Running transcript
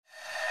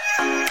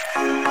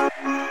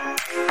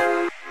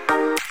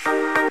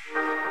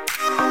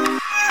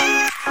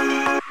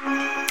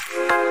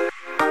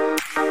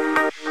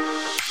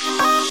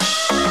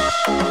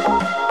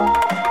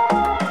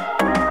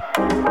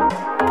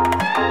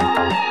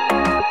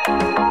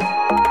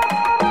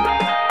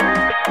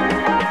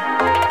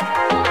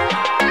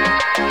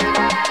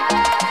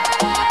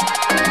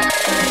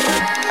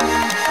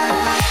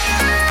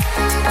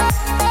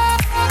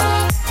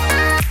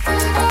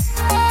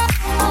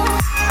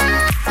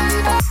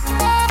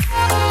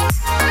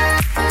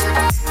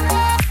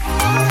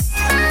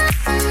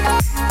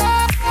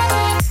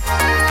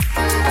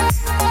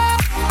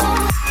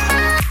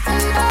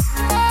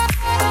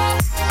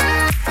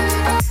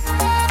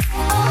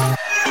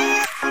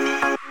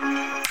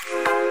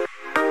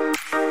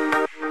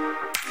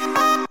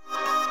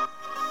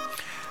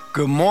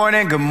Good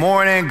morning, good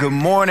morning, good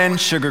morning,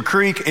 Sugar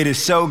Creek. It is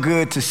so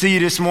good to see you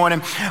this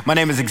morning. My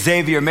name is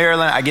Xavier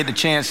Maryland. I get the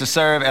chance to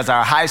serve as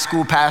our high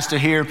school pastor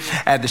here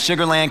at the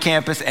Sugar Land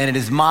campus, and it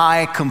is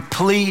my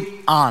complete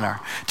honor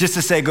just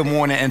to say good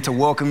morning and to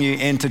welcome you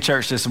into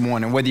church this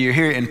morning. Whether you're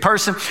here in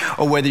person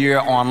or whether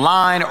you're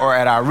online or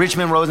at our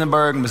Richmond,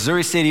 Rosenberg,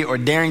 Missouri City, or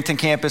Darrington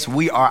campus,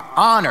 we are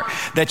honored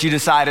that you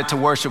decided to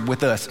worship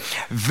with us.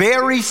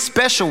 Very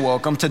special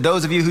welcome to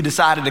those of you who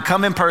decided to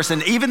come in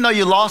person, even though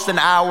you lost an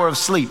hour of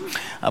sleep.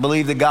 I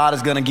believe that God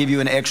is going to give you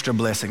an extra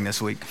blessing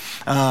this week.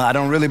 I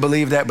don't really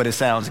believe that, but it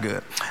sounds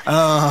good.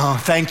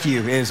 Thank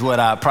you is what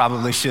I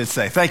probably should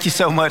say. Thank you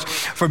so much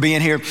for being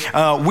here.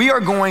 We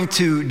are going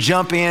to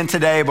jump in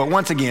today, but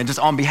once again, just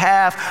on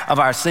behalf of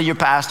our senior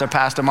pastor,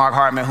 Pastor Mark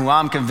Hartman, who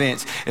I'm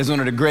convinced is one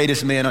of the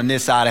greatest men on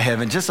this side of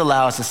heaven, just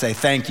allow us to say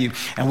thank you,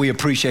 and we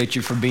appreciate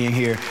you for being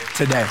here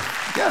today.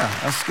 Yeah,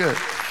 that's good.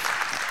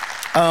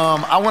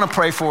 I want to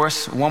pray for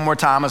us one more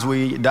time as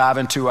we dive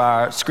into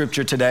our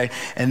scripture today,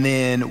 and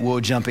then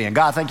we'll jump in.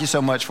 God, thank you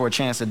so much for a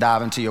chance to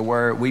dive into your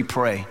word. We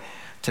pray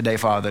today,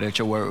 Father, that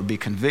your word would be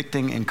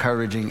convicting,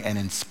 encouraging, and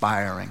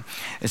inspiring.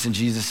 It's in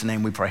Jesus'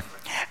 name we pray.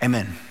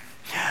 Amen.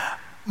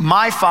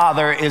 My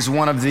father is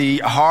one of the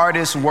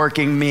hardest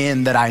working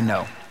men that I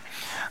know.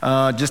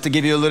 Just to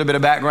give you a little bit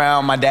of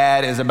background, my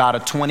dad is about a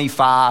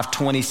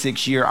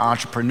 26-year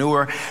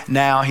entrepreneur.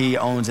 Now he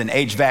owns an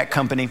HVAC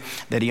company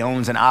that he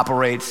owns and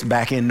operates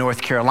back in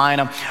North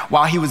Carolina.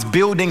 While he was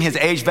building his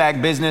HVAC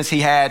business,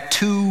 he had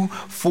 2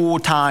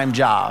 full-time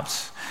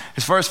jobs.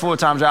 His first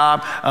full-time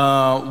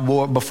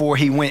job before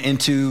he went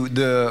into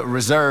the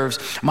reserves,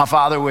 my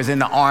father was in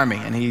the Army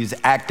and he's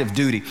active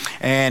duty.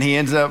 And he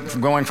ends up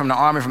going from the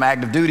Army, from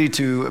active duty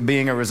to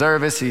being a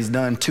reservist. He's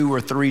done 2 or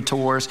 3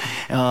 tours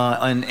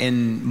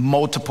in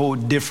multiple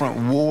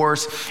different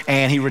wars.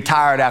 And he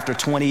retired after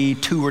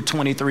 22 or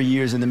 23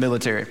 years in the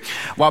military.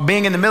 While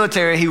being in the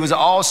military, he was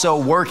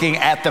also working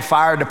at the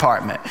fire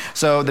department.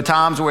 So the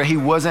times where he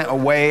wasn't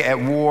away at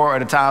war, or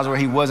the times where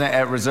he wasn't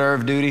at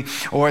reserve duty,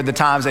 or the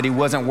times that he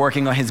wasn't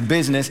working on his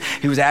business,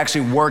 he was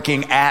actually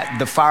working at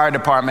the fire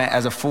department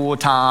as a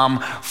full-time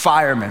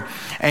fireman.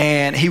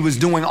 And he was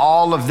doing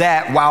all of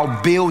that while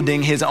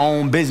building his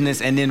own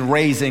business and then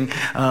raising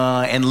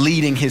and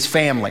leading his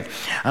family.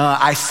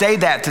 I say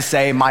that to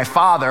say my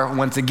father,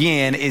 once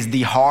again, is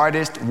the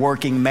hardest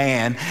working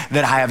man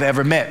that I have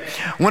ever met.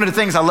 One of the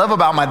things I love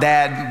about my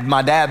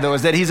dad though,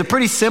 is that he's a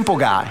pretty simple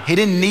guy. He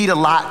didn't need a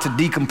lot to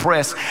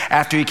decompress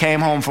after he came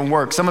home from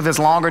work. Some of his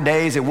longer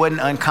days, it wasn't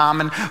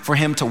uncommon for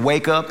him to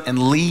wake up and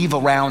leave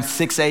around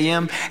 6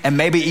 a.m. and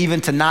maybe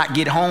even to not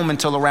get home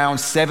until around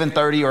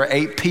 7:30 or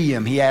 8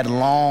 p.m. He had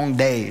long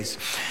days.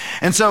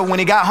 And so when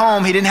he got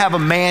home, he didn't have a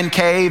man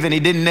cave, and he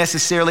didn't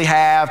necessarily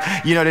have,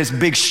 this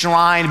big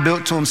shrine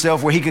built to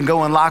himself where he can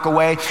go and lock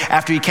away.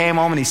 After he came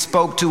home and he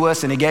spoke to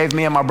us and he gave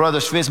me and my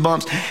brothers fist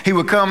bumps, he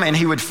would come and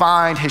he would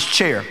find his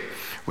chair,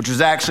 which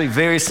was actually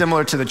very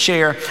similar to the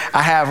chair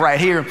I have right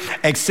here,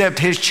 except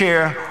his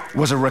chair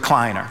was a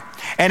recliner.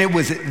 And it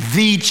was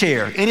the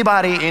chair.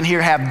 Anybody in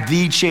here have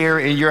the chair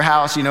in your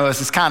house?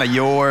 It's kind of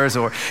yours,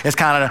 or it's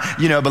kind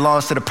of,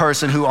 belongs to the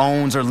person who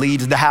owns or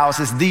leads the house.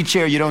 It's the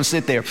chair. You don't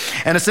sit there.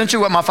 And essentially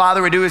what my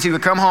father would do is he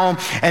would come home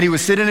and he would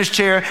sit in his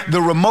chair.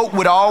 The remote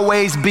would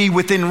always be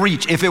within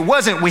reach. If it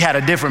wasn't, we had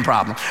a different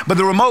problem. But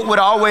the remote would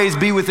always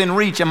be within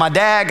reach. And my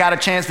dad got a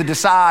chance to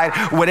decide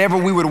whatever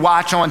we would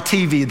watch on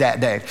TV that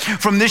day.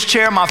 From this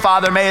chair, my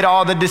father made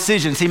all the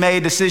decisions. He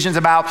made decisions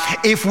about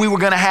if we were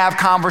going to have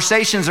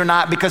conversations or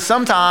not, because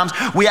sometimes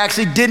we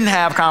actually didn't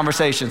have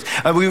conversations.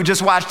 We would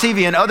just watch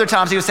TV, and other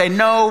times he would say,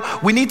 no,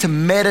 we need to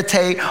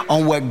meditate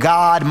on what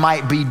God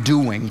might be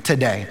doing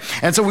today.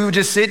 And so we would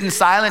just sit in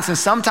silence, and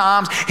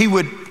sometimes he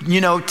would,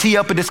 tee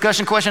up a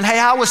discussion question. Hey,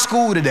 how was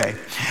school today?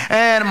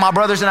 And my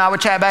brothers and I would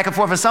chat back and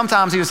forth, and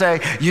sometimes he would say,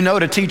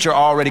 the teacher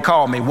already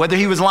called me. Whether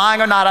he was lying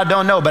or not, I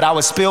don't know, but I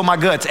would spill my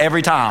guts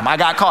every time. I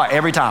got caught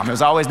every time. It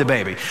was always the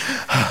baby.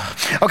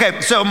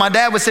 Okay, so my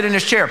dad would sit in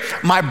his chair.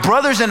 My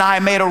brothers and I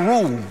made a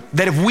rule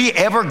that if we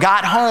ever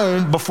got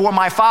home before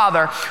my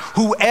father,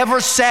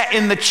 whoever sat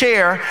in the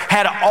chair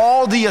had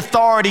all the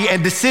authority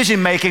and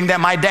decision making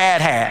that my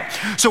dad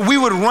had. So we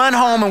would run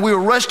home and we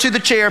would rush to the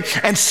chair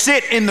and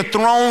sit in the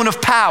throne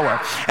of power.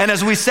 And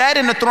as we sat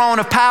in the throne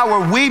of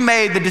power, we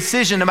made the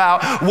decision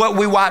about what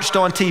we watched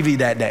on TV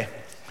that day.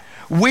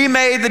 We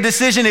made the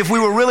decision, if we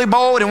were really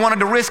bold and wanted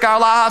to risk our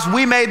lives,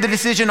 we made the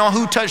decision on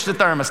who touched the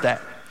thermostat.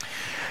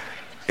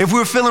 If we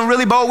were feeling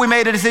really bold, we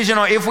made a decision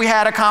on if we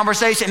had a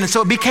conversation. And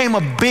so it became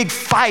a big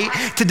fight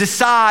to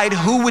decide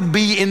who would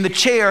be in the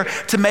chair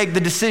to make the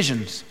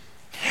decisions.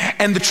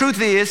 And the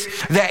truth is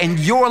that in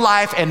your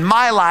life and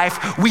my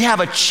life, we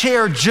have a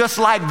chair just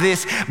like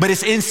this, but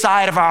it's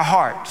inside of our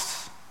hearts.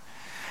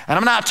 And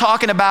I'm not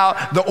talking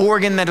about the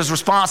organ that is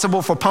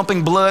responsible for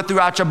pumping blood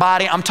throughout your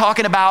body. I'm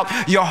talking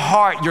about your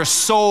heart, your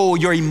soul,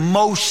 your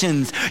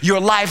emotions, your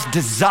life's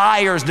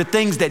desires, the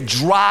things that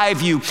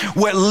drive you,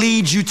 what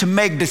leads you to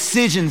make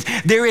decisions.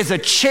 There is a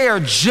chair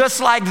just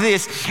like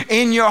this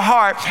in your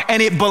heart,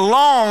 and it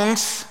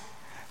belongs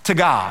to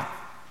God.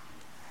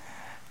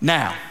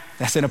 Now,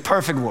 That's in a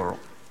perfect world.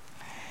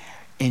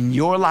 In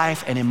your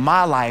life and in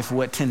my life,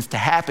 what tends to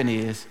happen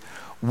is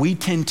we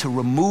tend to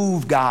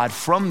remove God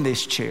from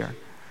this chair,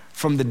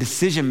 from the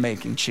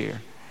decision-making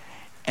chair.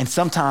 And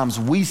sometimes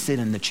we sit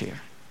in the chair.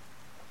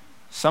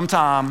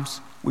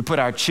 Sometimes we put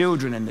our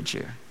children in the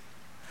chair.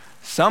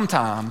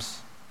 Sometimes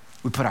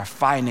we put our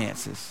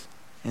finances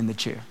in the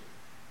chair.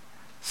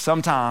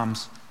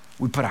 Sometimes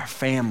we put our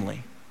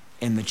family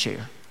in the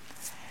chair.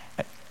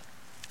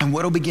 And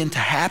what will begin to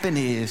happen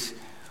is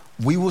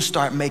we will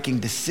start making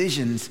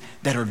decisions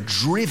that are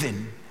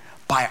driven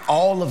by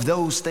all of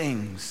those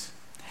things.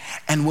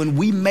 And when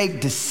we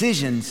make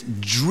decisions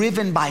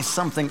driven by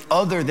something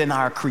other than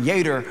our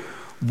Creator,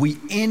 we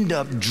end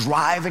up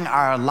driving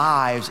our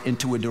lives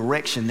into a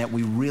direction that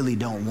we really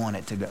don't want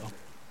it to go.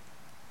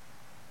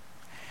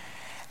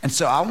 And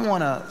so I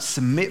want to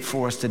submit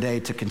for us today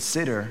to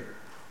consider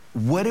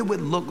what it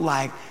would look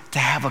like to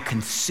have a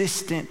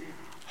consistent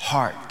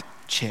heart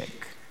check,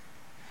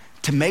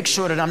 to make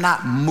sure that I'm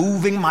not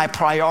moving my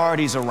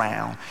priorities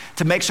around,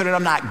 to make sure that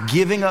I'm not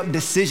giving up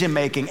decision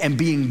making and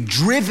being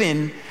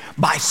driven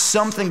by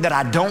something that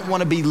I don't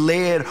want to be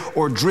led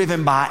or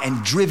driven by,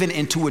 and driven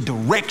into a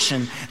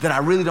direction that I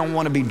really don't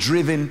want to be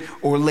driven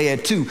or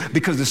led to.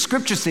 Because the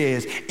scripture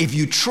says, if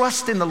you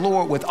trust in the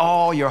Lord with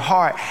all your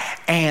heart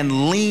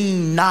and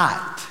lean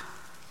not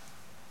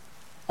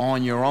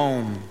on your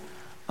own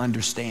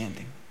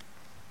understanding.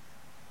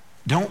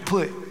 Don't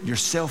put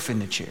yourself in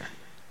the chair.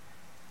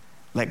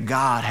 Let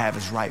God have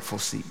his rightful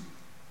seat.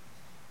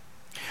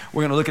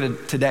 We're going to look at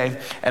it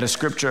today at a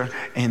scripture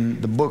in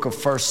the book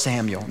of 1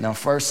 Samuel. Now,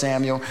 1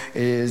 Samuel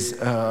is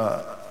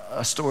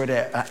a story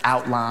that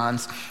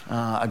outlines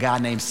a guy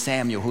named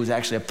Samuel, who's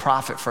actually a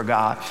prophet for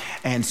God.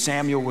 And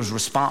Samuel was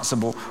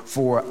responsible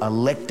for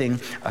electing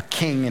a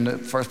king in the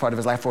first part of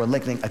his life, for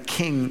electing a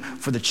king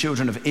for the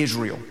children of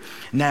Israel.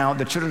 Now,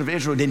 the children of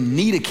Israel didn't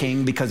need a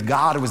king because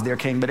God was their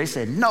king, but they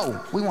said,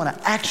 no, we want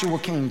an actual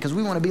king because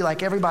we want to be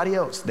like everybody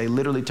else. They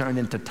literally turned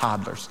into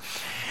toddlers.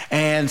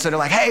 And so they're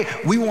like, hey,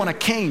 we want a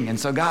king. And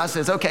so God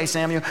says, okay,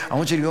 Samuel, I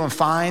want you to go and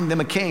find them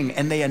a king.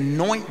 And they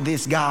anoint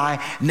this guy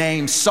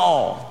named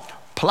Saul.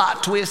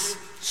 Plot twist,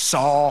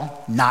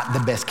 Saul, not the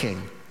best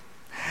king.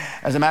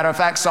 As a matter of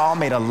fact, Saul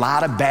made a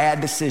lot of bad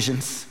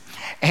decisions,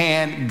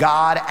 and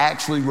God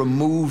actually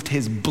removed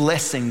his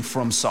blessing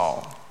from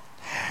Saul.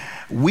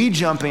 We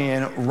jump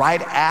in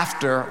right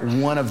after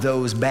one of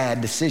those bad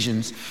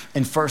decisions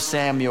in 1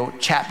 Samuel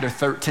chapter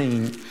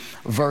 13,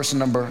 verse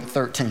number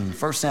 13.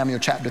 1 Samuel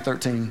chapter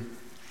 13,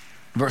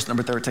 verse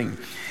number 13.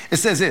 It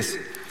says this,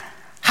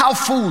 "How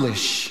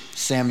foolish,"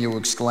 Samuel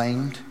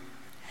exclaimed.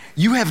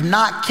 "You have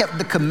not kept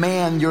the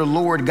command your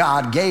Lord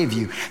God gave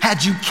you.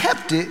 Had you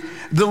kept it,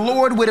 the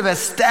Lord would have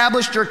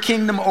established your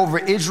kingdom over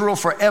Israel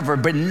forever.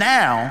 But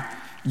now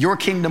your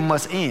kingdom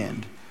must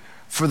end.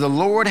 For the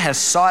Lord has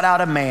sought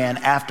out a man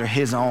after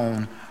his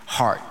own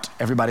heart."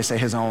 Everybody say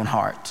his own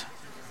heart.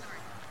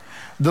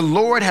 "The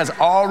Lord has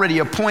already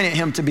appointed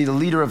him to be the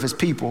leader of his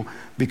people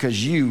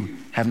because you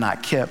have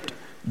not kept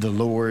the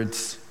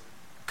Lord's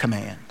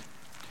command."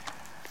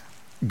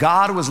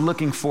 God was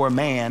looking for a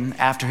man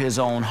after his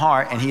own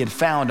heart, and he had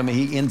found him, and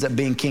he ends up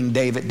being King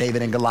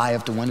David and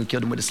Goliath, the one who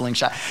killed him with a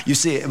slingshot. You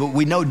see,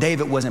 we know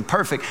David wasn't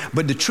perfect,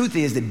 but the truth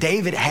is that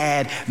David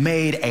had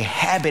made a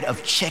habit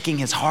of checking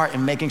his heart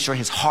and making sure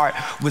his heart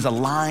was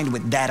aligned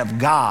with that of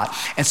God.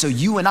 And so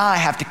you and I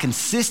have to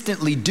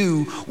consistently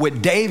do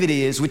what David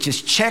is, which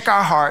is check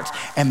our hearts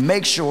and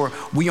make sure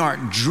we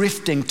aren't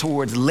drifting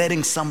towards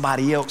letting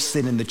somebody else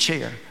sit in the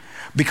chair.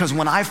 Because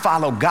when I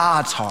follow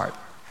God's heart,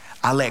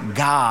 I let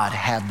God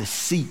have the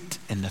seat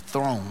and the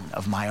throne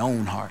of my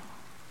own heart.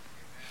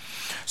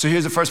 So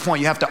here's the first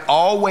point. You have to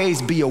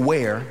always be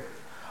aware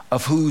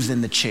of who's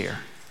in the chair.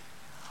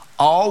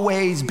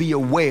 Always be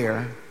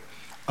aware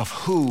of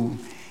who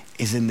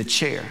is in the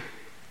chair.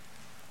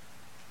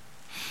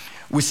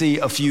 We see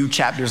a few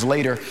chapters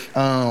later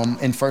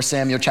in 1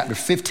 Samuel chapter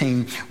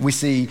 15, we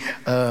see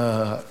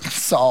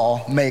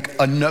Saul make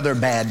another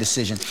bad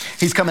decision.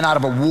 He's coming out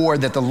of a war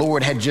that the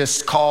Lord had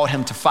just called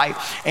him to fight,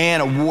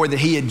 and a war that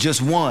he had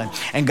just won.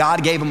 And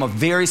God gave him a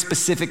very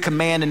specific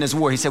command in this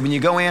war. He said, when you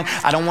go in,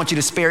 I don't want you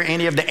to spare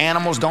any of the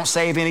animals. Don't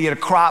save any of the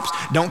crops.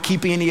 Don't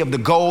keep any of the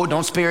gold.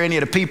 Don't spare any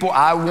of the people.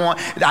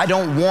 I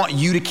don't want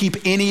you to keep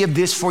any of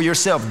this for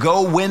yourself.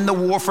 Go win the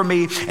war for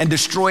me and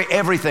destroy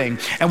everything.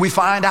 And we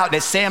find out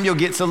that Samuel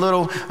gets a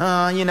little,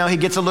 he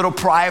gets a little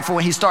prideful,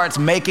 and he starts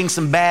making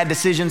some bad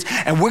decisions.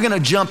 And we're going to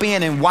jump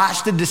in and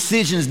watch the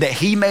decisions that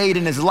he made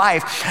in his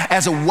life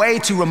as a way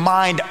to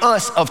remind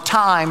us of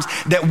times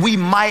that we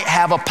might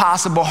have a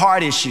possible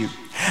heart issue.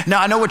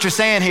 Now, I know what you're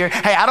saying here.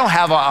 Hey, I don't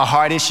have a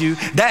heart issue.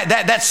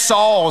 That's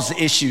Saul's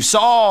issue.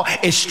 Saul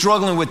is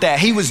struggling with that.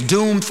 He was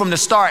doomed from the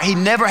start. He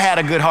never had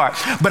a good heart.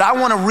 But I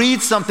want to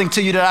read something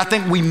to you that I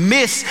think we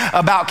miss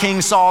about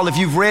King Saul if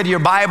you've read your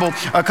Bible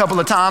a couple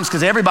of times,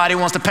 because everybody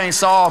wants to paint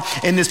Saul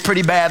in this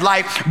pretty bad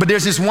light. But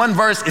there's this one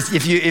verse,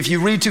 if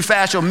you read too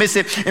fast, you'll miss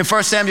it. In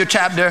 1 Samuel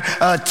chapter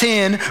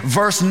 10,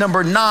 verse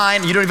number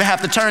 9, you don't even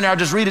have to turn there, I'll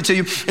just read it to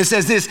you. It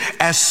says this: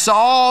 as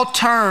Saul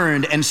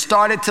turned and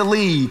started to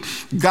lead,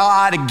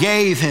 God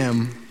gave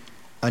him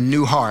a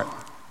new heart,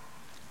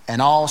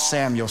 and all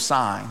Samuel's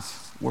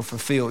signs were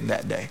fulfilled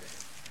that day.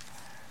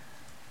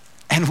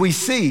 And we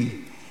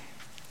see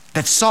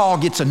that Saul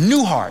gets a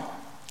new heart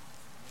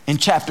in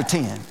chapter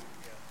 10.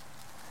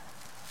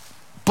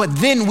 But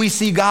then we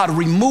see God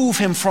remove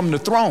him from the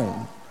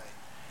throne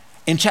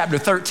in chapter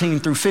 13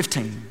 through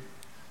 15.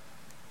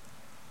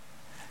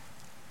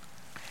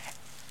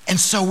 And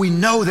so we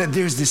know that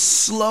there's this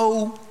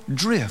slow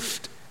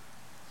drift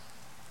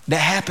that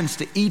happens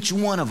to each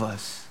one of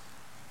us.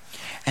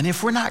 And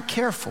if we're not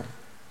careful,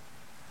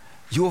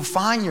 you will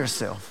find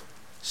yourself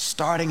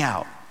starting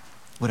out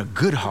with a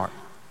good heart,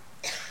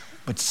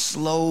 but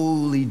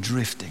slowly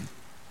drifting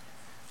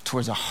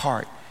towards a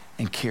heart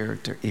and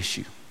character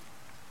issue.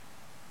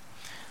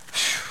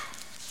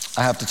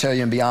 I have to tell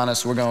you and be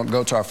honest, we're going to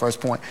go to our first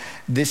point.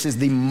 This is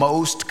the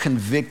most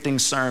convicting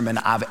sermon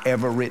I've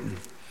ever written.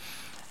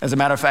 As a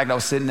matter of fact, I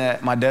was sitting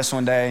at my desk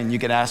one day, and you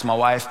can ask my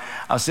wife.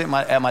 I was sitting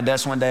at my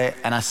desk one day,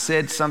 and I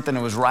said something,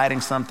 I was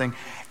writing something,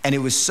 and it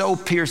was so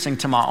piercing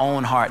to my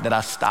own heart that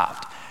I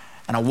stopped.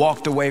 And I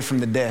walked away from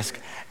the desk,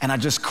 and I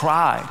just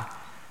cried,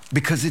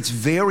 because it's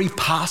very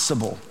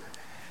possible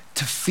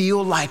to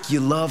feel like you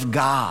love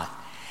God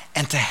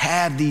and to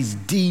have these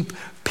deep,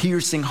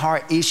 piercing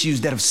heart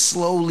issues that have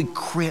slowly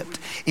crept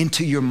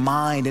into your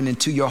mind and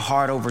into your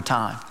heart over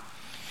time.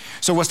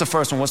 So what's the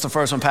first one? What's the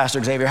first one,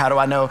 Pastor Xavier? How do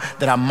I know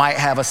that I might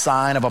have a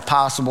sign of a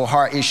possible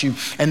heart issue?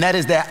 And that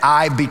is that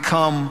I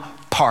become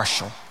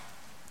partial.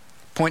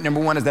 Point number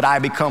one is that I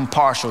become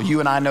partial.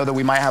 You and I know that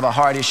we might have a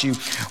heart issue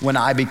when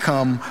I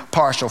become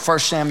partial. 1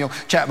 Samuel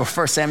chapter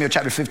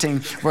 15,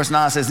 verse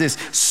 9 says this: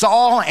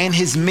 Saul and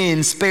his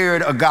men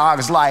spared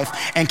Agag's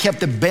life and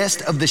kept the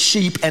best of the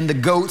sheep and the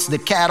goats, the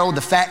cattle,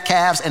 the fat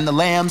calves and the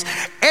lambs,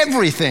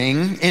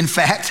 everything, in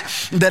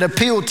fact, that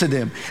appealed to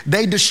them.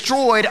 They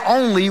destroyed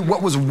only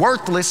what was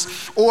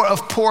worthless or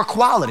of poor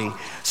quality.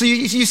 So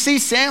you see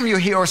Samuel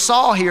here, or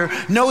Saul here,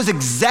 knows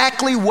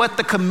exactly what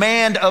the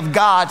command of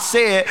God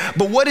said,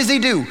 but what does he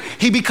do?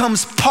 He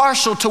becomes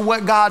partial to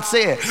what God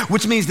said,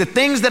 which means the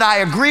things that I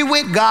agree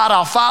with, God,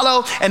 I'll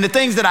follow, and the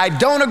things that I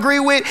don't agree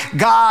with,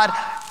 God,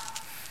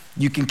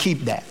 you can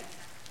keep that.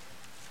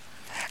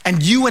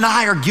 And you and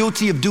I are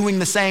guilty of doing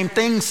the same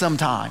thing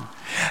sometime,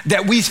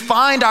 that we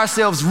find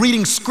ourselves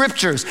reading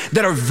scriptures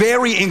that are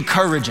very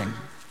encouraging.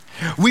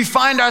 We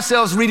find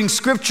ourselves reading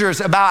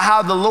scriptures about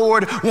how the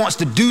Lord wants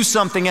to do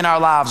something in our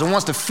lives, or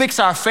wants to fix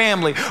our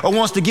family, or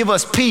wants to give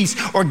us peace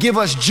or give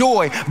us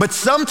joy. But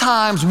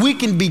sometimes we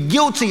can be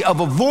guilty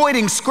of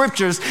avoiding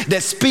scriptures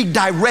that speak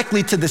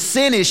directly to the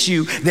sin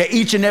issue that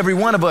each and every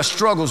one of us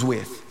struggles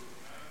with.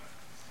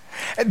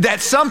 That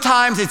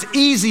sometimes it's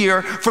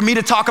easier for me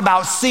to talk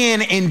about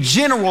sin in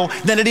general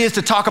than it is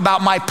to talk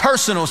about my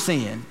personal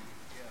sin.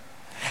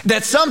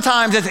 That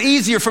sometimes it's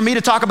easier for me to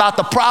talk about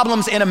the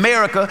problems in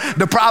America,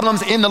 the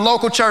problems in the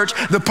local church,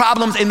 the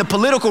problems in the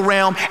political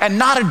realm, and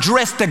not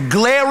address the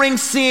glaring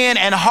sin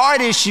and heart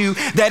issue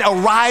that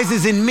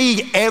arises in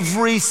me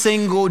every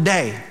single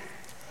day.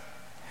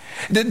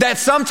 That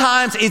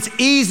sometimes it's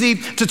easy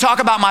to talk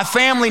about my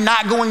family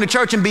not going to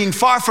church and being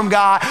far from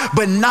God,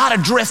 but not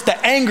address the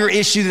anger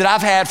issue that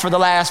I've had for the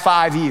last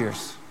 5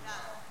 years.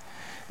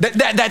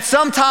 That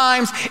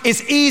sometimes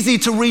it's easy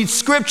to read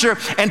scripture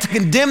and to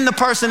condemn the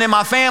person in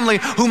my family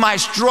who might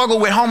struggle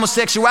with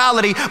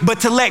homosexuality, but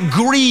to let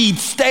greed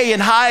stay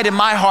and hide in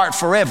my heart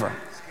forever.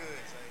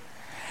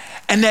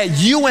 And that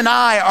you and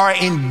I are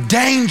in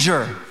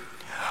danger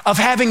of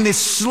having this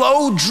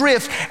slow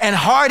drift and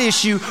heart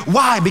issue.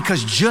 Why?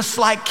 Because just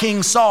like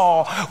King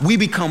Saul, we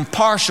become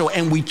partial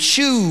and we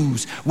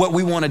choose what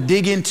we want to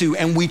dig into,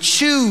 and we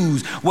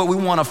choose what we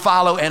want to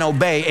follow and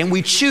obey, and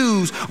we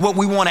choose what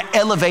we want to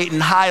elevate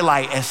and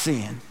highlight as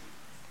sin.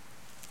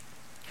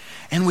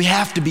 And we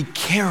have to be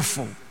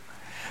careful,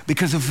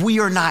 because if we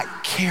are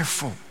not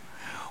careful,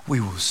 we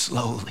will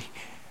slowly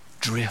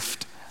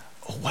drift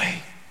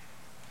away.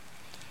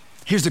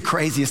 Here's the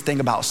craziest thing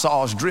about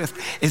Saul's drift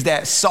is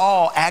that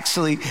Saul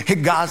actually,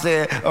 God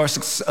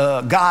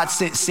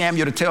sent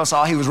Samuel to tell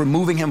Saul he was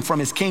removing him from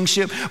his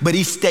kingship, but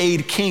he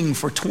stayed king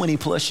for 20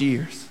 plus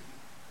years.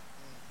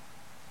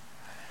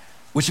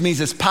 Which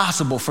means it's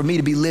possible for me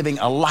to be living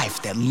a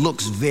life that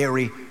looks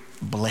very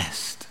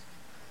blessed,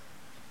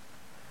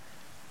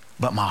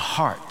 but my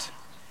heart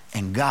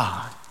and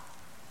God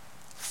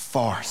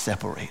far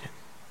separated.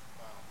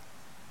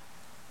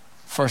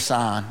 First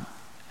sign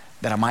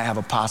that I might have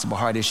a possible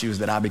heart issue is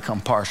that I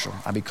become partial.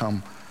 I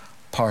become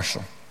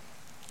partial.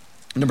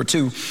 Number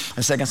two,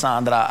 the second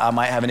sign that I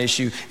might have an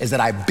issue is that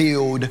I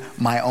build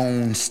my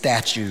own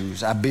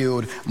statues. I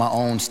build my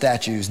own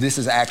statues. This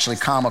is actually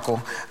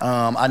comical.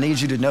 I need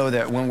you to know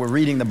that when we're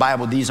reading the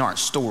Bible, these aren't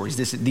stories.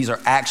 These are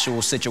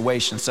actual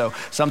situations. So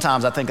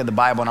sometimes I think of the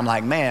Bible and I'm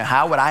like, man,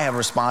 how would I have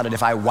responded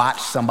if I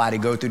watched somebody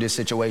go through this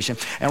situation?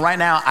 And right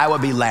now I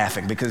would be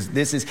laughing, because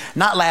this is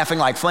not laughing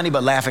like funny,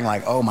 but laughing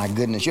like, oh my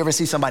goodness. You ever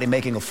see somebody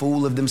making a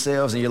fool of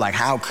themselves and you're like,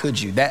 how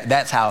could you?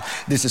 That's how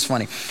this is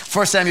funny.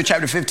 1 Samuel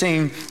chapter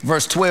 15,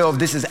 verse 12,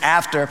 this is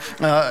after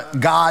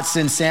God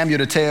sends Samuel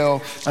to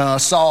tell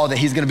Saul that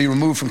he's going to be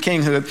removed from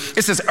kinghood.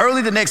 It says,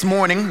 early the next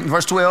morning,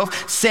 verse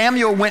 12,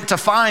 Samuel went to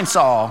find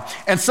Saul,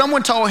 and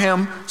someone told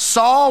him,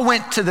 Saul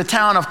went to the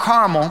town of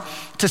Carmel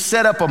to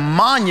set up a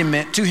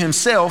monument to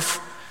himself.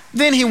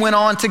 Then he went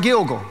on to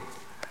Gilgal.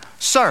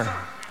 Sir,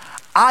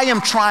 I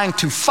am trying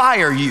to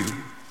fire you,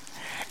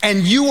 and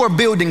you are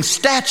building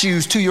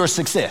statues to your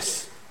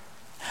success.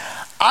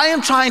 I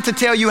am trying to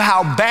tell you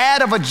how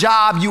bad of a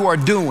job you are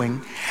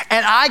doing,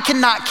 and I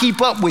cannot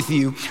keep up with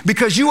you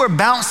because you are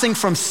bouncing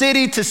from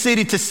city to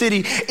city to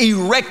city,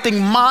 erecting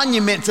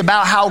monuments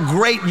about how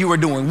great you are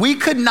doing. We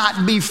could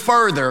not be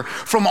further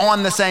from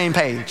on the same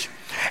page.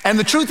 And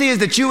the truth is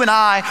that you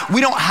and we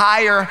don't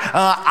hire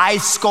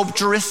ice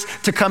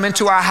sculpturists to come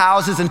into our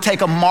houses and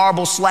take a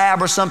marble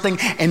slab or something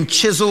and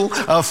chisel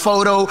a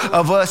photo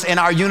of us in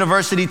our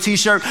university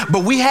t-shirt,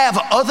 but we have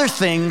other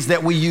things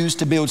that we use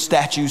to build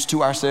statues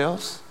to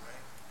ourselves.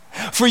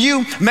 For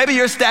you, maybe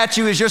your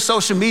statue is your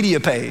social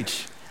media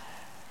page.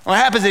 What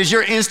happens is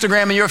your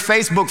Instagram and your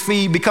Facebook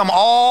feed become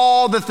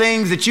all the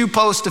things that you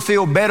post to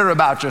feel better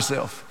about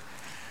yourself.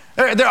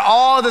 They're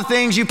all the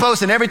things you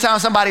post, and every time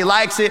somebody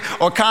likes it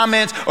or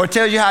comments or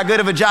tells you how good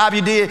of a job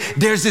you did,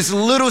 there's this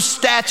little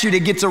statue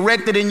that gets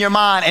erected in your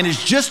mind, and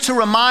it's just to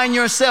remind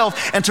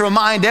yourself and to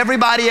remind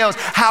everybody else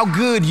how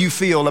good you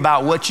feel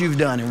about what you've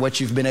done and what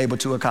you've been able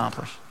to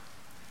accomplish.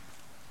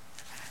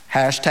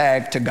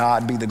 Hashtag to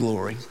God be the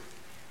glory.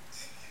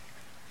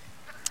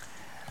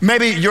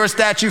 Maybe your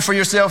statue for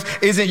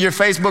yourself isn't your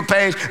Facebook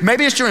page.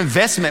 Maybe it's your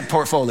investment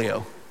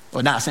portfolio.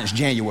 Well, not since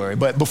January,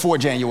 but before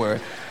January.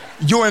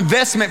 Your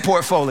investment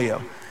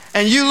portfolio.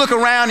 And you look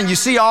around and you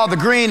see all the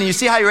green and you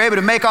see how you're able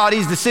to make all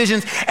these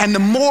decisions. And the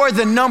more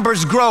the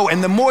numbers grow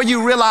and the more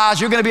you realize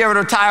you're going to be able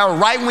to retire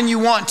right when you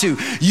want to,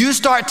 you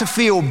start to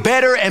feel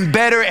better and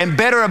better and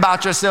better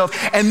about yourself.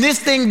 And this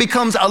thing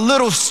becomes a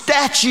little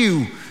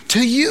statue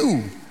to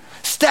you.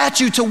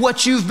 Statue to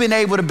what you've been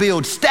able to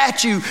build.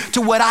 Statue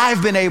to what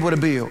I've been able to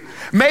build.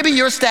 Maybe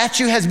your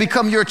statue has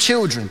become your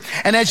children.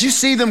 And as you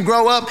see them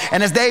grow up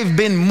and as they've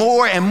been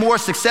more and more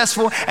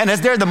successful and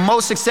as they're the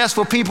most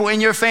successful people in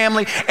your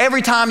family,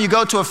 every time you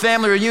go to a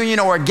family reunion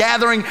or a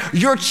gathering,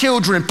 your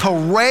children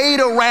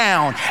parade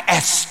around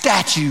as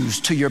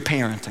statues to your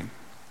parenting.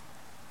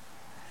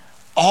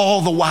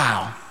 All the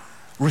while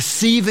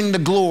receiving the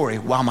glory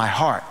while my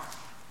heart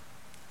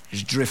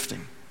is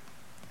drifting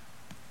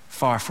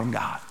far from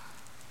God.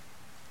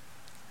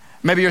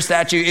 Maybe your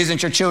statue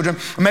isn't your children.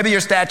 Maybe your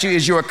statue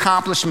is your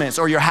accomplishments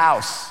or your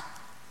house.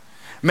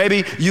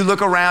 Maybe you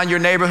look around your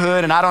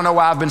neighborhood, and I don't know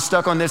why I've been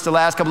stuck on this the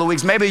last couple of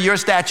weeks. Maybe your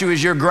statue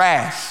is your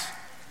grass.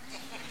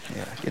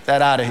 Yeah, get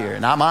that out of here,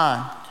 not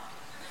mine.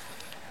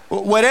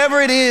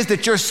 Whatever it is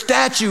that your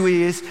statue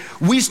is,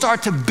 we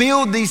start to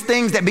build these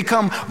things that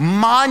become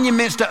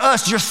monuments to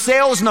us. Your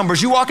sales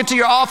numbers. You walk into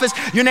your office,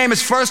 your name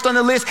is first on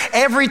the list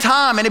every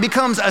time, and it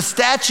becomes a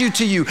statue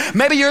to you.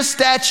 Maybe your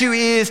statue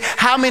is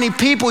how many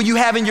people you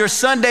have in your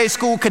Sunday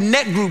school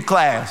connect group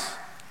class.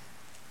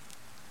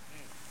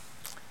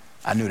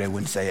 I knew they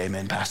wouldn't say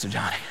amen, Pastor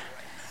Johnny.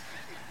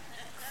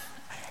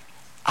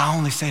 I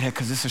only say that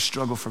because it's a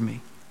struggle for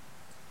me.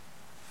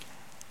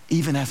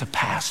 Even as a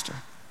pastor,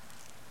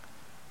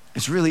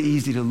 it's really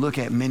easy to look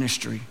at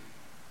ministry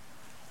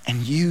and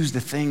use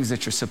the things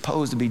that you're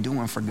supposed to be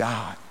doing for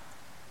God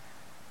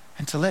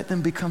and to let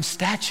them become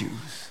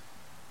statues,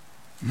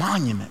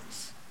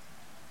 monuments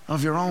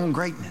of your own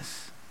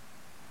greatness.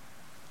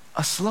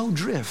 A slow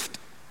drift.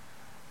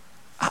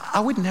 I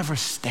would never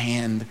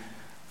stand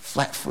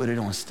flat-footed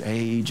on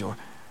stage or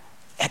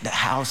at the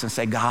house and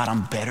say, God,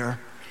 I'm better,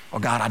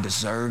 or God, I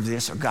deserve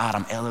this, or God,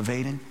 I'm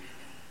elevating.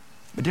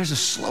 But there's a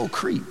slow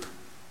creep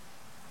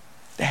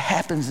that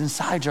happens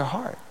inside your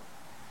heart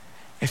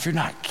if you're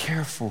not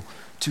careful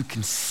to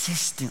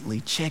consistently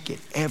check it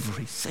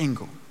every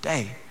single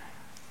day.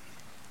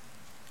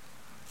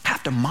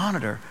 Have to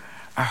monitor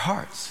our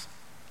hearts.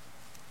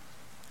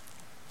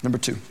 Number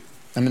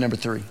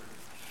three,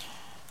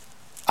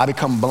 I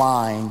become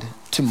blind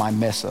to my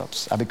mess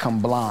ups. I become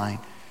blind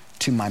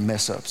to my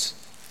mess ups.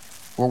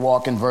 We're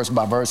walking verse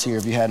by verse here,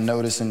 if you hadn't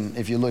noticed, and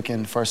if you look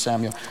in 1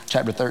 Samuel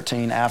chapter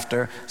 13,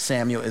 after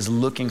Samuel is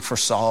looking for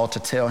Saul to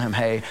tell him,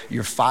 hey,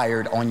 you're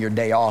fired on your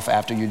day off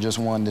after you just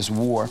won this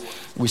war,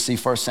 we see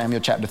 1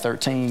 Samuel chapter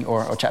 13,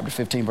 or chapter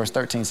 15, verse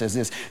 13 says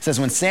this. It says,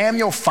 when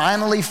Samuel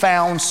finally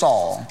found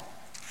Saul,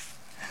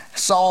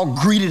 Saul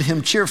greeted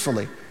him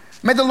cheerfully.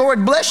 May the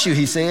Lord bless you,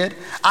 he said.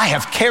 I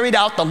have carried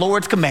out the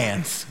Lord's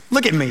commands.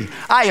 Look at me.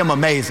 I am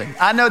amazing.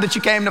 I know that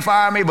you came to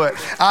fire me, but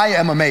I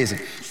am amazing.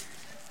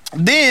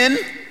 Then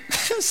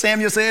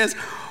Samuel says,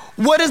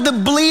 what is the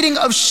bleating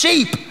of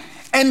sheep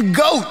and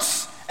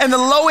goats and the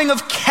lowing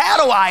of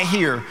cattle I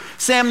hear?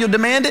 Samuel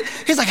demanded.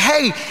 He's like,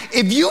 hey,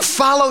 if you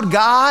followed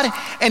God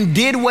and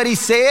did what he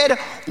said,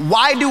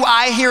 why do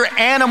I hear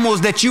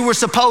animals that you were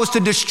supposed to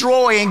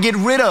destroy and get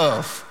rid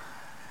of?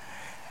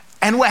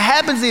 And what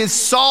happens is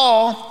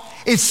Saul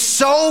is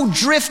so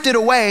drifted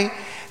away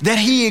that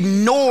he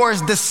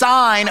ignores the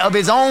sign of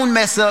his own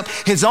mess up,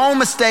 his own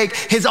mistake,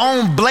 his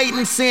own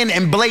blatant sin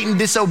and blatant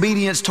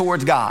disobedience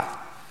towards God.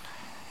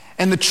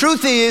 And the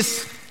truth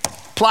is,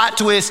 plot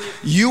twist,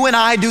 you and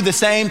I do the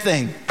same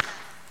thing.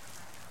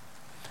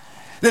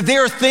 That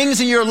there are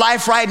things in your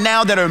life right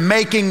now that are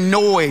making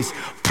noise,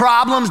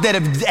 problems that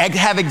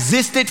have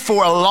existed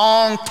for a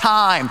long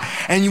time,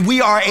 and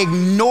we are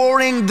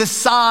ignoring the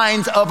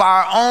signs of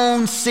our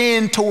own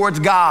sin towards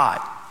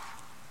God.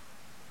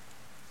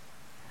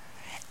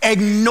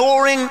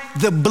 Ignoring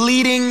the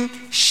bleating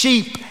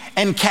sheep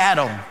and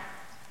cattle.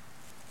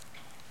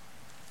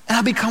 And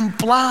I become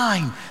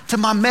blind to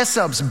my mess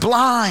ups,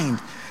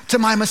 blind to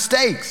my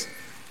mistakes.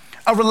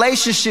 A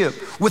relationship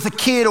with a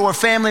kid or a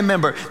family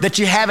member that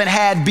you haven't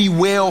had be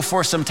well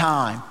for some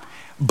time.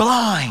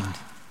 Blind.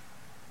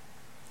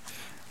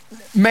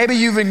 Maybe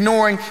you've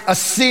ignoring a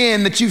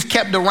sin that you've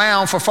kept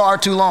around for far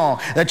too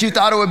long, that you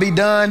thought it would be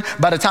done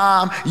by the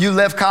time you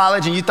left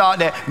college, and you thought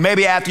that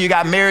maybe after you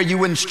got married you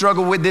wouldn't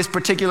struggle with this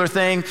particular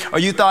thing, or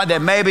you thought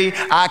that maybe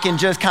I can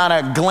just kind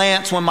of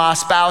glance when my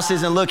spouse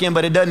isn't looking,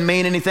 but it doesn't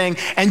mean anything,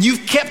 and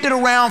you've kept it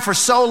around for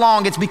so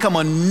long it's become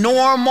a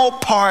normal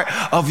part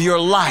of your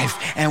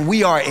life, and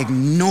we are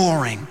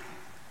ignoring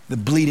the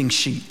bleating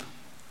sheep,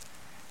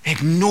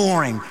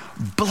 ignoring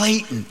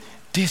blatant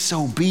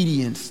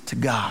disobedience to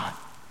God.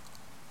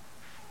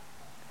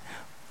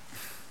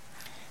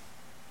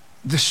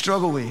 The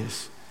struggle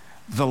is,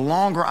 the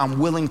longer I'm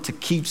willing to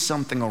keep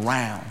something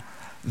around,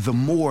 the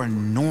more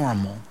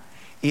normal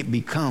it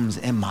becomes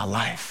in my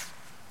life.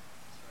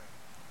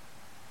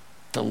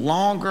 The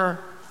longer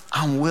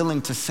I'm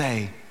willing to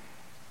say,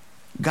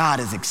 God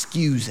is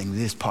excusing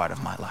this part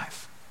of my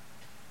life,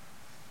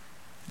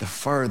 the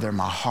further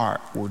my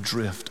heart will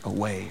drift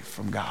away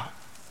from God.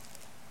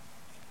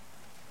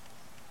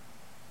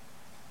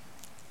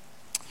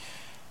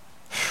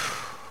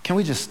 Can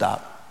we just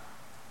stop?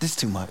 This is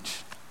too much.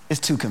 It's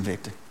too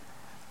convicting.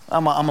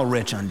 I'm a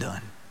wretch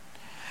undone.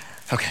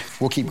 Okay,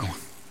 we'll keep going,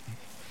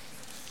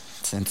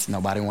 since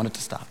nobody wanted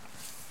to stop.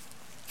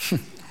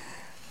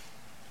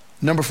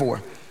 Number 4,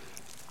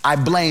 I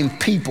blame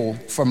people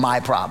for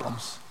my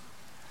problems.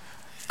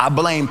 I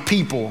blame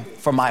people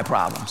for my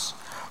problems.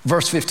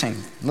 Verse 15,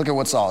 look at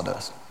what Saul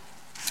does.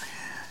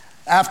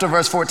 After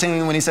verse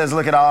 14, when he says,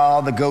 look at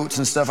all the goats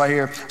and stuff I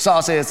hear,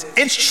 Saul says,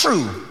 it's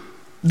true,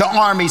 the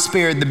army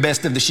spared the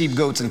best of the sheep,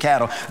 goats, and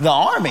cattle. The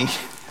army?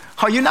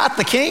 Are you not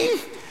the king?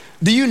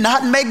 Do you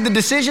not make the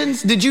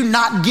decisions? Did you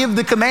not give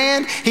the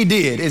command? He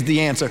did, is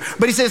the answer.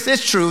 But he says,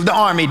 it's true, the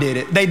army did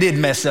it. They did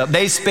mess up.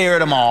 They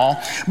spared them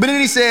all. But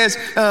then he says,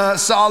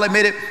 Saul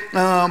admitted,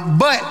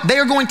 but they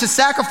are going to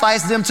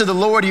sacrifice them to the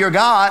Lord your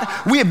God.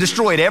 We have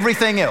destroyed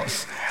everything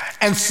else.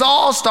 And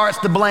Saul starts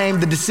to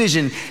blame the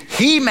decision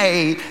he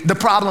made, the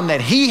problem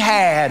that he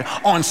had,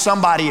 on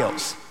somebody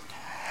else.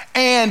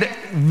 And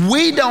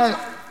we don't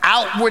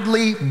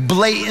outwardly,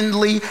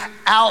 blatantly,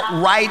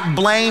 outright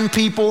blame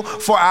people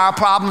for our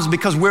problems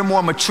because we're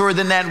more mature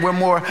than that.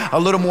 We're a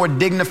little more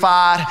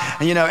dignified,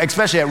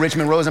 especially at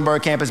Richmond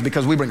Rosenberg campus,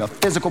 because we bring a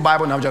physical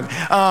Bible. No, I'm joking.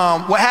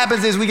 What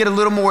happens is we get a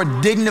little more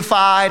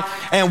dignified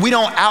and we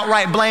don't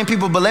outright blame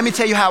people, but let me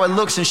tell you how it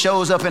looks and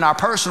shows up in our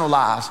personal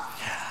lives.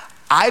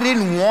 I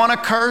didn't want to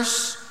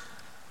curse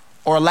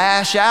or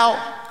lash out,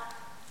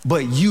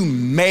 but you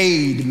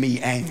made me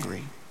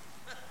angry.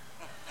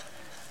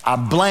 I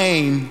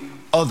blame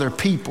other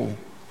people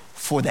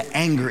for the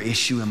anger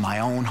issue in my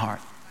own heart.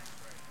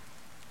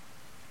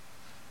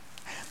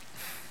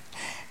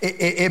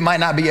 It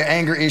might not be an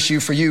anger issue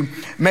for you.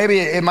 Maybe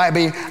it might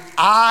be,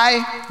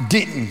 I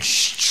didn't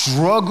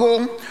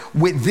struggle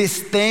with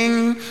this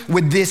thing,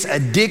 with this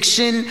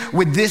addiction,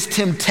 with this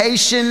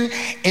temptation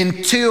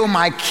until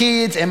my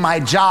kids and my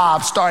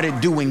job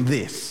started doing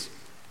this.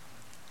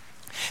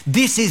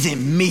 This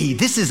isn't me.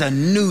 This is a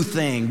new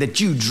thing that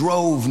you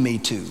drove me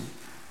to.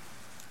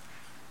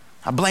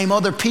 I blame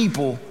other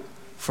people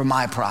for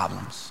my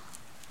problems.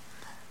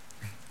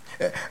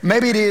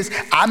 Maybe it is,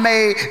 I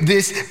made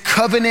this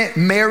covenant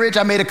marriage.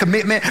 I made a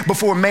commitment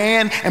before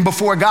man and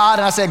before God.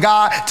 And I said,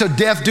 God, till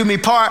death do me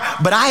part.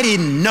 But I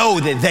didn't know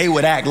that they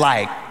would act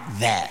like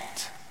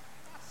that.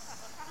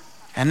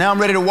 And now I'm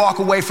ready to walk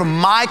away from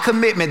my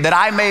commitment that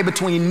I made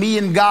between me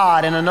and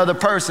God and another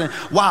person.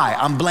 Why?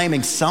 I'm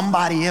blaming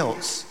somebody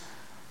else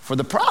for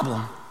the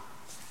problem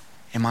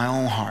in my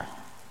own heart.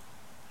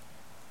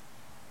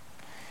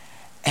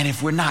 And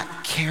if we're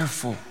not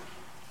careful,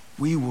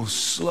 we will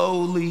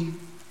slowly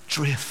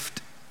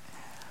drift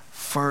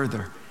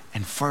further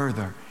and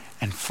further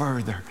and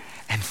further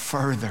and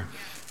further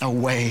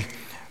away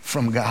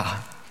from God.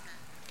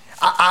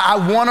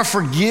 I want to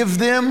forgive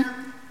them,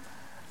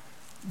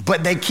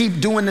 but they keep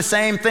doing the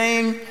same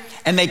thing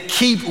and they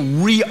keep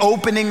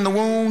reopening the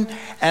wound,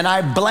 and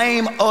I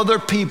blame other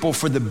people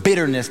for the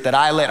bitterness that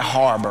I let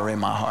harbor in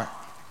my heart,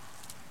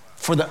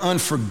 for the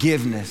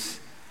unforgiveness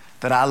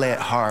that I let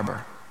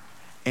harbor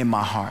in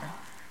my heart.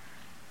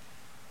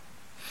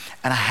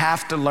 And I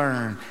have to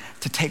learn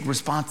to take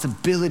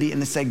responsibility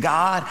and to say,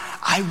 God,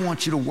 I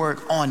want you to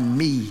work on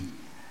me.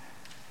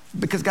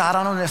 Because God,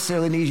 I don't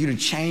necessarily need you to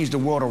change the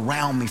world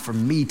around me for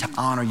me to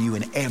honor you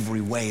in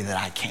every way that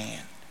I can.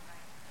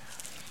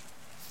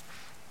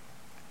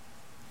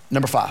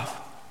 Number 5,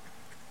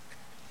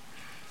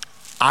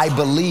 I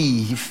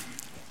believe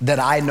that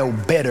I know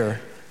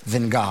better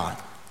than God.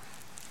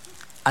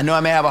 I know I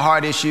may have a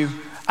heart issue.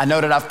 I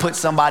know that I've put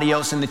somebody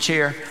else in the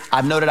chair.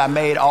 I know that I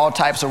made all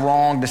types of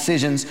wrong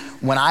decisions.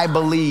 When I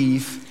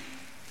believe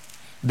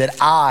that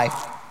I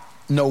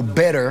know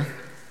better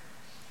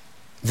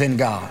than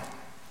God.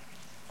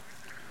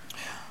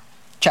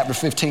 Chapter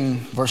 15,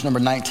 verse number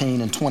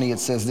 19 and 20, it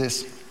says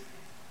this.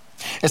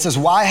 It says,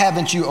 why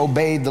haven't you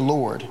obeyed the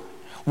Lord?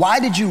 Why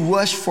did you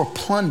rush for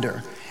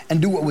plunder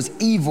and do what was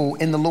evil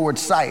in the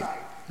Lord's sight?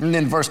 And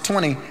then verse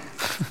 20,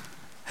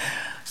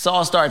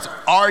 Saul starts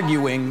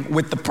arguing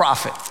with the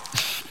prophet.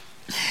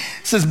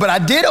 Says, but I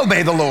did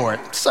obey the Lord,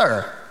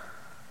 sir.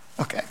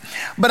 Okay.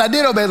 But I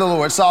did obey the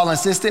Lord, Saul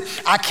insisted.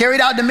 I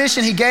carried out the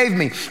mission he gave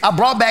me. I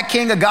brought back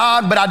King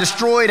Agag, but I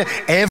destroyed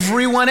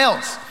everyone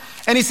else.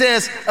 And he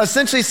says,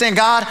 essentially saying,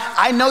 God,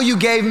 I know you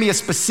gave me a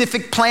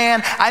specific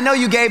plan. I know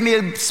you gave me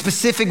a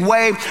specific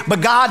way, but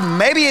God,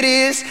 maybe it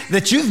is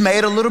that you've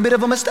made a little bit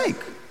of a mistake.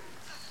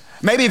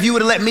 Maybe if you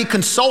would have let me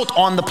consult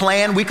on the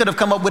plan, we could have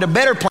come up with a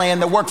better plan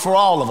that worked for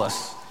all of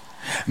us.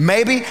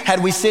 Maybe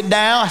had we sat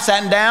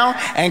down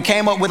and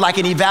came up with like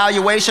an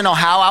evaluation on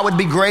how I would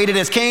be graded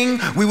as king,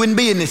 we wouldn't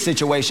be in this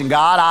situation.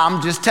 God,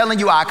 I'm just telling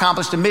you, I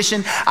accomplished the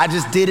mission. I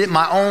just did it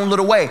my own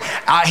little way.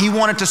 He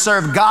wanted to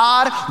serve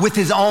God with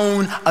his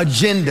own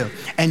agenda.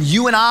 And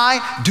you and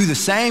I do the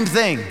same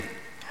thing.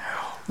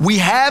 We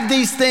have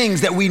these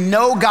things that we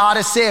know God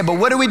has said, but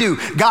what do?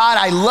 God,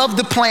 I love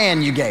the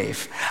plan you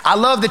gave. I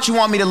love that you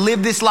want me to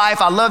live this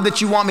life. I love that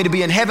you want me to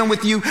be in heaven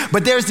with you,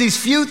 but there's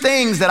these few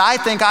things that I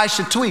think I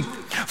should tweak.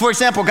 For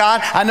example, God,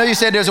 I know you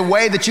said there's a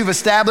way that you've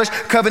established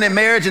covenant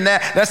marriage, and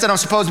that's that I'm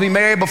supposed to be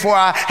married before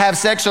I have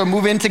sex or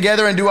move in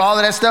together and do all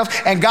of that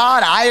stuff. And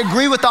God, I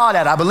agree with all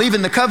that. I believe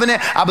in the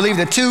covenant. I believe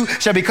the two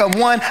shall become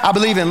one. I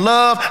believe in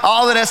love,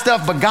 all of that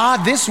stuff. But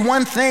God, this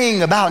one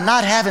thing about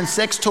not having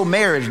sex till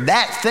marriage,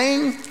 that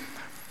thing,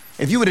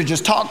 if you would have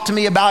just talked to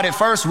me about it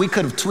first, we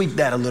could have tweaked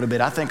that a little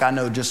bit. I think I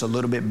know just a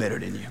little bit better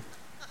than you.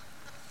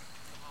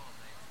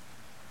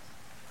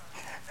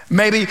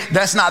 Maybe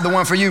that's not the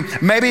one for you.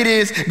 Maybe it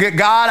is,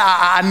 God,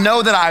 I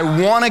know that I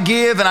want to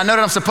give and I know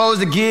that I'm supposed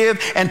to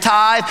give and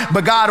tithe,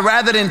 but God,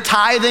 rather than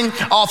tithing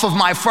off of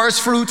my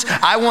first fruits,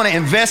 I want to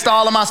invest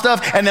all of my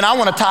stuff and then I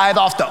want to tithe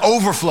off the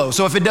overflow.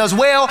 So if it does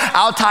well,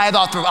 I'll tithe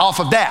off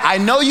of that. I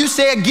know you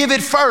said give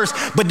it first,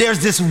 but there's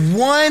this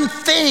one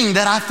thing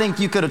that I think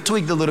you could have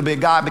tweaked a little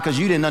bit, God, because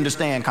you didn't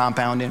understand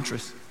compound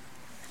interest.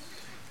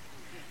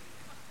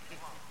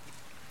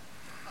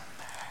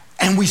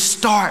 And we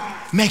start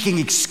making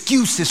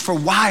excuses for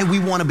why we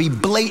want to be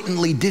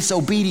blatantly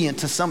disobedient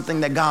to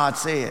something that God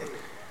said.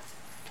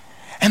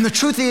 And the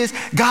truth is,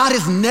 God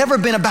has never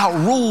been about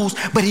rules,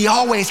 but he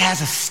always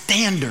has a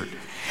standard.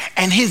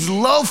 And his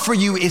love for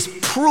you is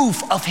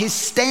proof of his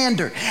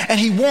standard. And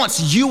he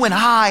wants you and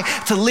I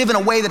to live in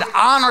a way that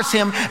honors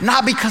him,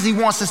 not because he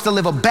wants us to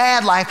live a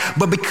bad life,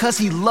 but because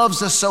he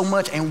loves us so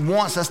much and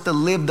wants us to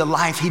live the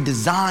life he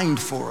designed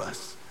for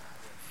us.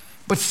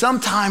 But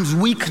sometimes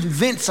we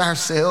convince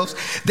ourselves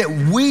that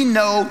we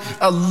know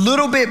a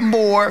little bit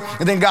more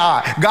than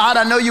God. God,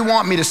 I know you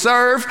want me to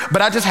serve,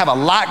 but I just have a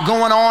lot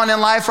going on in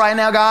life right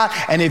now, God.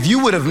 And if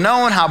you would have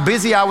known how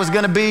busy I was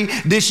going to be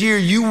this year,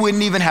 you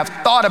wouldn't even have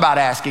thought about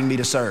asking me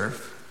to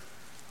serve.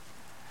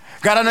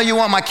 God, I know you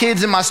want my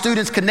kids and my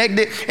students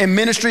connected in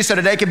ministry so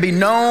that they can be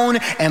known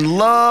and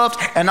loved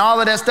and all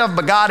of that stuff.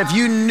 But God, if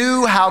you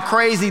knew how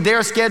crazy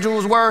their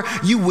schedules were,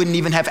 you wouldn't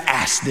even have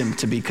asked them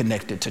to be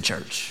connected to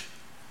church.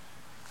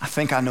 I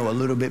think I know a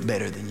little bit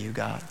better than you,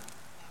 God.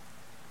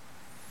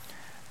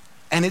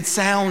 And it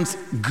sounds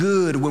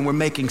good when we're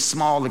making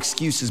small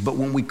excuses, but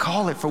when we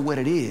call it for what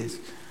it is,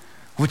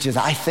 which is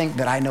I think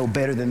that I know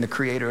better than the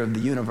creator of the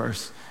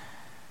universe,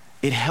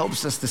 it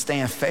helps us to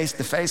stand face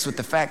to face with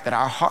the fact that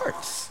our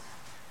hearts,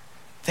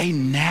 they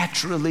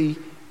naturally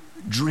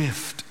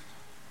drift.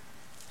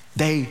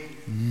 They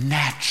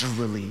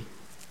naturally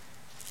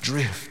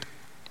drift.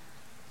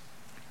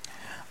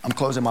 I'm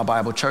closing my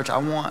Bible. Church, I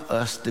want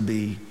us to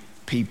be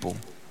people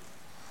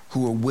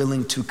who are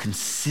willing to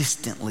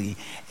consistently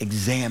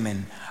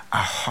examine our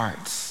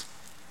hearts.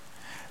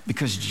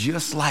 Because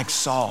just like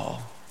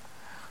Saul,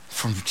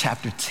 from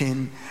chapter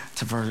 10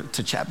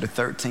 to chapter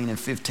 13 and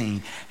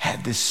 15,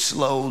 had this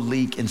slow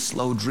leak and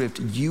slow drift,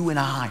 you and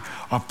I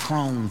are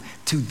prone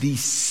to the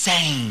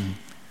same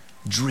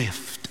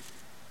drift.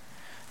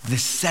 The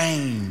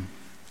same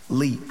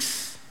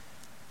leaks.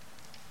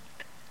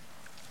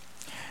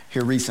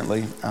 Here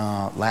recently,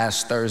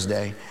 last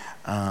Thursday,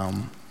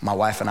 my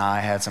wife and I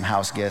had some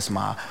house guests.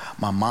 My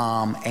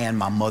mom and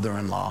my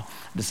mother-in-law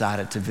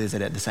decided to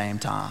visit at the same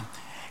time.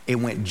 It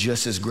went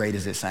just as great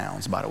as it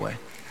sounds, by the way,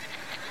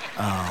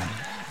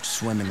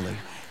 swimmingly.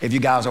 If you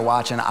guys are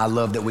watching, I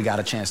love that we got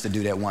a chance to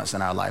do that once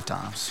in our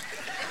lifetimes.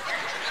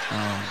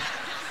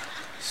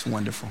 It's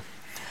wonderful.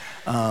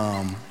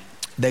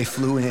 They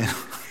flew in.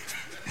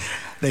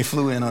 They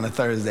flew in on a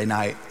Thursday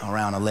night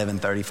around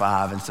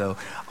 11:35, and so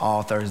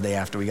all Thursday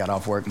after we got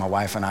off work, my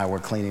wife and I were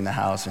cleaning the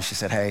house, and she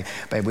said, hey,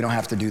 babe, we don't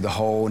have to do the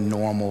whole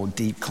normal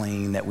deep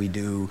clean that we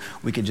do.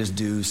 We could just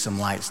do some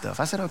light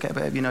stuff. I said, okay,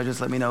 babe, just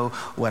let me know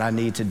what I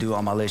need to do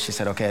on my list. She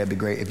said, okay, it'd be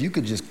great if you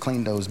could just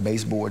clean those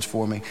baseboards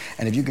for me,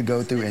 and if you could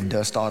go through and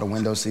dust all the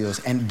window sills,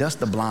 and dust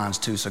the blinds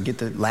too, so get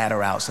the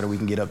ladder out so that we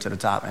can get up to the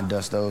top and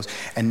dust those.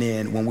 And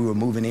then when we were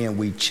moving in,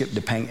 we chipped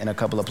the paint in a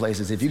couple of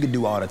places. If you could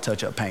do all the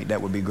touch-up paint,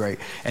 that would be great.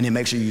 And then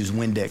make sure you use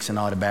Windex in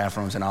all the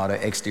bathrooms and all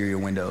the exterior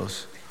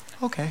windows.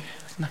 Okay,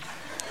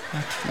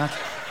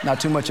 not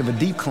too much of a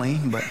deep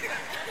clean, but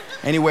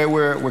anyway,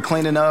 we're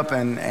cleaning up,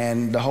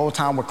 and the whole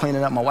time we're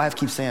cleaning up, my wife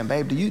keeps saying,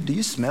 babe, do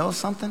you smell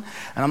something?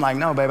 And I'm like,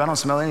 no, babe, I don't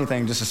smell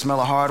anything, just a smell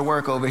of hard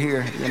work over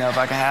here. If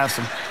I can have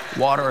some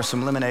water or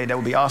some lemonade, that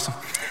would be awesome.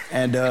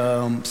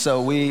 And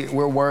so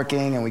we're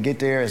working, and we get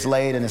there, it's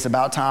late, and it's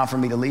about time for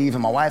me to leave,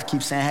 and my wife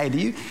keeps saying, hey,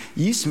 do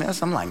you smell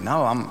something? I'm like,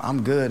 no,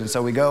 I'm good. And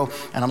so we go,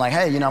 and I'm like,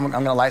 hey, I'm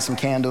gonna light some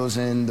candles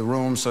in the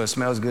room so it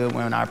smells good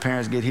when our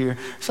parents get here.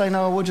 She's like,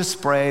 no, we'll just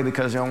spray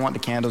because you don't want the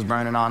candles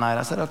burning all night.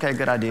 I said, okay,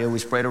 good idea. We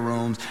spray the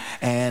rooms,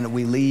 and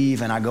we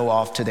leave, and I go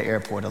off to the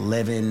airport,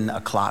 11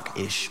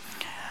 o'clock-ish.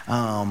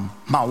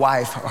 My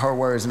wife, her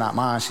words, not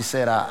mine, she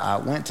said, I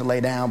went to lay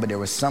down, but there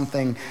was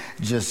something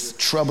just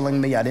troubling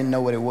me. I didn't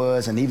know what it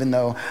was. And even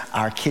though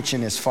our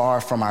kitchen is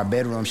far from our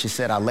bedroom, she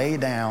said, I lay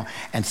down,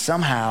 and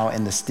somehow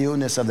in the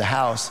stillness of the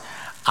house,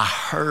 I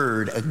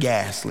heard a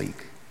gas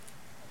leak.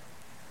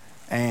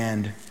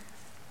 And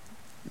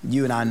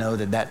you and I know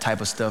that type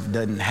of stuff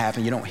doesn't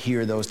happen. You don't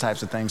hear those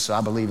types of things, so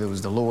I believe it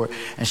was the Lord.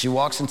 And she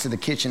walks into the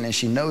kitchen, and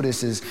she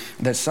notices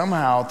that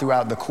somehow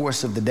throughout the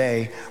course of the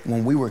day,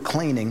 when we were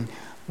cleaning,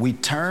 we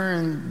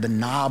turned the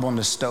knob on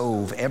the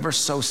stove ever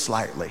so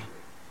slightly,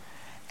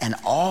 and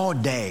all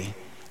day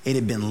it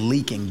had been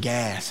leaking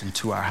gas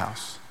into our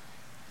house.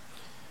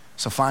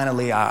 So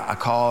finally, I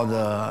called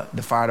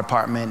the fire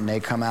department, and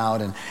they come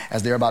out, and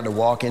as they're about to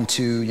walk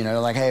into, they're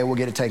like, hey, we'll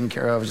get it taken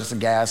care of, it's just a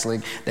gas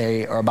leak.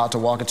 They are about to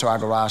walk into our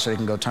garage so they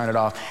can go turn it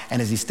off.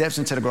 And as he steps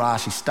into the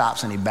garage, he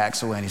stops and he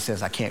backs away, and he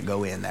says, I can't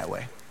go in that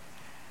way.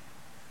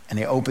 And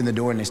they open the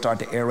door, and they start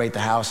to aerate the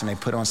house, and they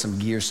put on some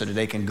gear so that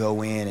they can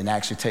go in and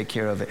actually take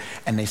care of it.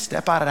 And they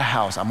step out of the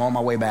house. I'm on my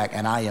way back,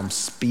 and I am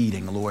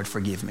speeding. Lord,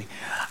 forgive me.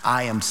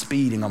 I am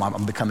speeding.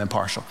 I'm becoming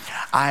partial.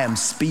 I am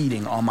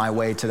speeding on my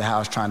way to the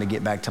house trying to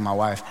get back to my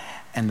wife.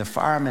 And the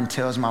fireman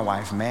tells my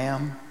wife,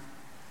 ma'am,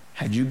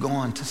 had you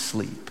gone to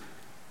sleep,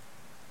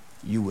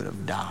 you would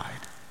have died.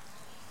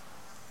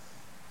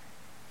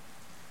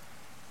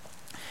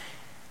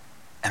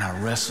 And I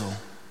wrestle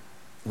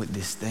with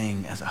this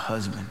thing as a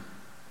husband.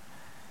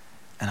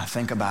 And I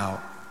think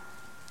about,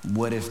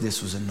 what if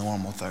this was a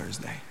normal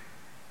Thursday?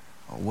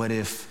 Or what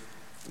if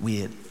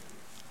we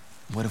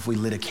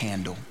lit a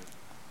candle?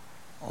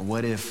 Or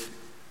what if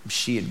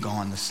she had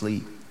gone to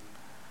sleep?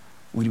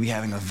 We'd be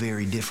having a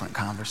very different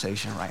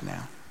conversation right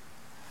now.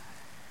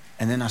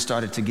 And then I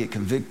started to get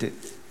convicted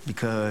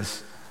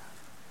because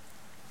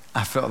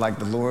I felt like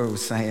the Lord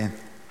was saying,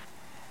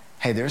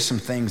 hey, there's some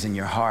things in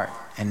your heart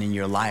and in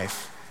your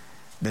life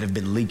that have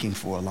been leaking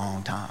for a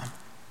long time.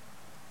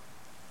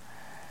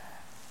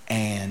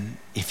 And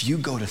if you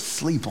go to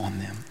sleep on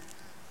them,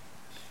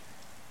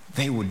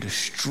 they will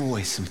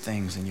destroy some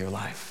things in your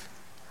life.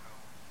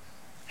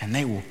 And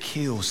they will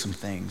kill some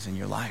things in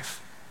your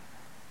life.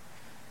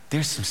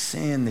 There's some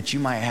sin that you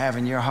might have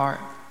in your heart,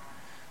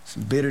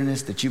 some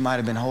bitterness that you might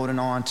have been holding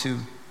on to,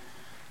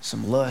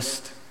 some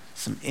lust,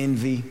 some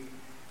envy,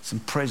 some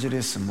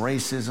prejudice, some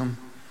racism,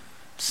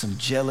 some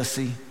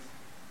jealousy.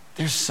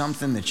 There's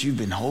something that you've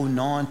been holding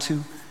on to,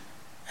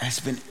 and it's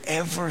been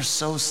ever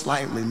so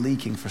slightly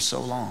leaking for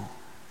so long.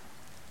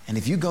 And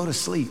if you go to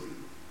sleep,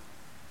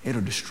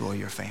 it'll destroy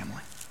your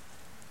family.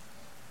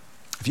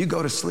 If you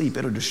go to sleep,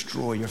 it'll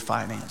destroy your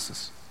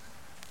finances.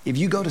 If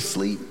you go to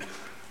sleep,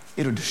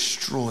 it'll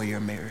destroy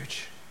your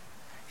marriage.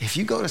 If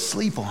you go to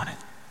sleep on it,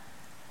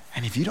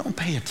 and if you don't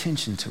pay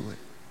attention to it,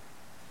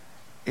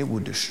 it will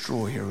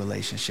destroy your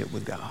relationship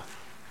with God.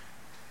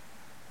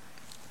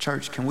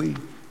 Church, can we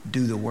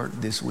do the work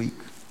this week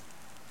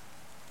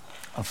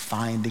of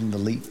finding the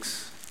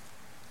leaks,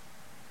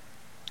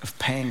 of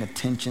paying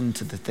attention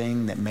to the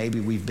thing that maybe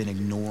we've been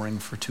ignoring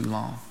for too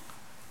long?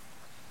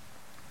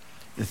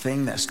 The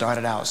thing that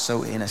started out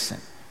so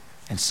innocent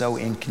and so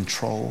in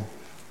control.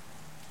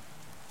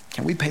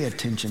 Can we pay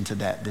attention to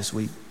that this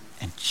week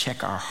and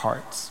check our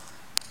hearts?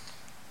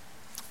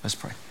 Let's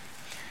pray.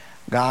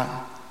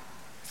 God,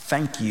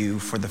 thank you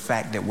for the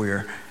fact that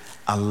we're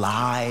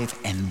alive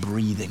and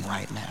breathing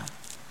right now.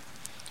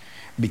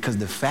 Because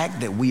the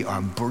fact that we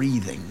are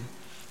breathing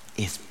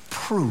is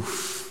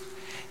proof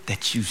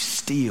that you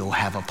still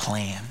have a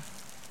plan.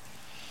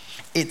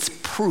 It's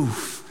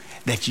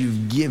proof that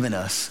you've given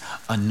us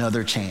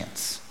another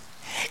chance.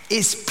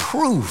 It's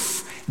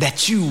proof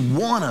that you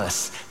want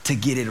us to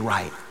get it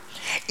right.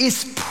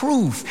 It's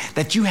proof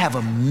that you have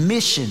a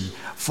mission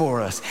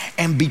for us.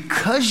 And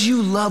because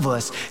you love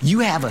us, you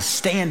have a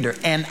standard.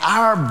 And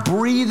our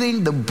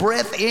breathing, the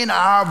breath in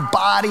our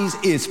bodies,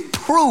 is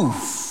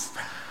proof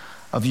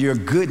of your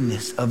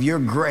goodness, of your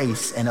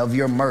grace, and of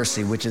your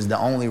mercy, which is the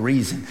only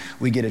reason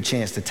we get a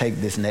chance to take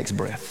this next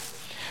breath.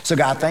 So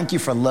God, thank you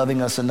for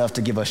loving us enough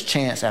to give us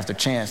chance after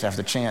chance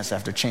after chance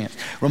after chance.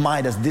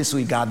 Remind us this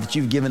week, God, that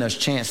you've given us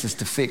chances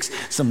to fix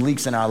some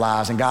leaks in our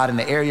lives. And God, in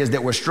the areas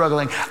that we're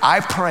struggling, I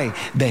pray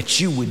that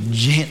you would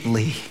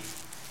gently,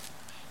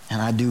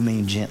 and I do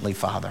mean gently,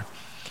 Father,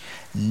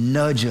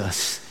 nudge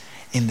us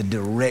in the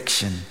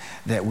direction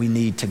that we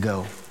need to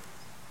go.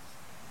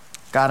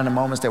 God, in the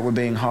moments that we're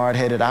being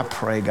hard-headed, I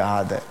pray,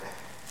 God, that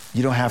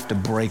you don't have to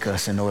break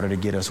us in order to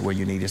get us where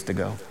you need us to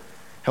go.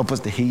 Help us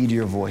to heed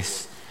your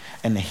voice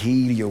and to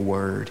heed your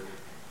word,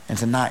 and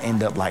to not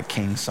end up like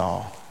King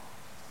Saul,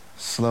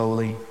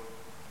 slowly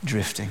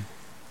drifting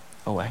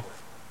away.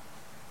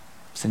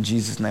 It's in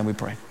Jesus' name we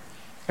pray.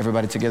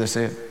 Everybody together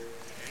say it.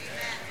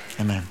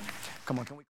 Amen. Amen. Come on, can we?